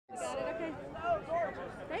Okay.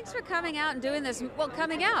 Thanks for coming out and doing this. Well,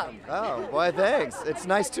 coming out. Oh, boy, thanks. It's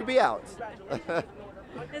nice to be out.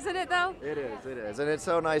 Isn't it, though? It is. And it's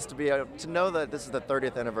so nice to be able to know that this is the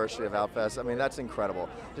 30th anniversary of Outfest. I mean, that's incredible.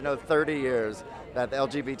 To know 30 years that the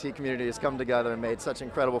LGBT community has come together and made such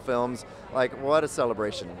incredible films. Like, what a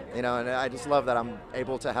celebration, and I just love that I'm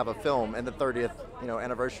able to have a film in the 30th,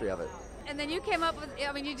 anniversary of it. And then you came up with,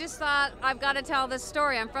 you just thought, I've got to tell this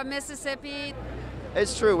story. I'm from Mississippi.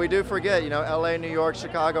 It's true, we do forget, LA, New York,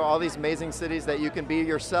 Chicago, all these amazing cities that you can be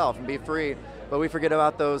yourself and be free, but we forget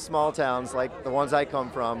about those small towns like the ones I come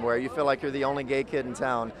from, where you feel like you're the only gay kid in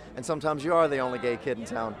town, and sometimes you are the only gay kid in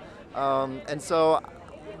town. And so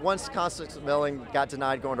once Constance Milling got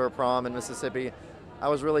denied going to her prom in Mississippi, I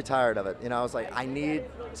was really tired of it. I was like, I need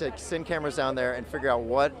to send cameras down there and figure out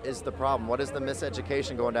what is the problem, what is the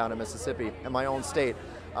miseducation going down in Mississippi, in my own state.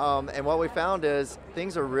 And what we found is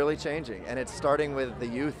things are really changing, and it's starting with the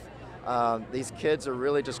youth. These kids are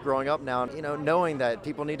really just growing up now, knowing that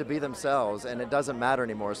people need to be themselves, and it doesn't matter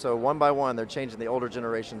anymore. So one by one, they're changing the older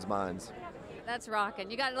generation's minds. That's rocking.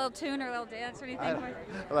 You got a little tune or a little dance or anything?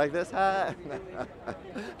 Like this?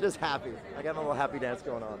 Just happy. I got a little happy dance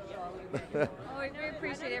going on. We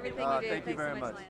appreciate everything you do. Thank you Thanks so very much. Lance.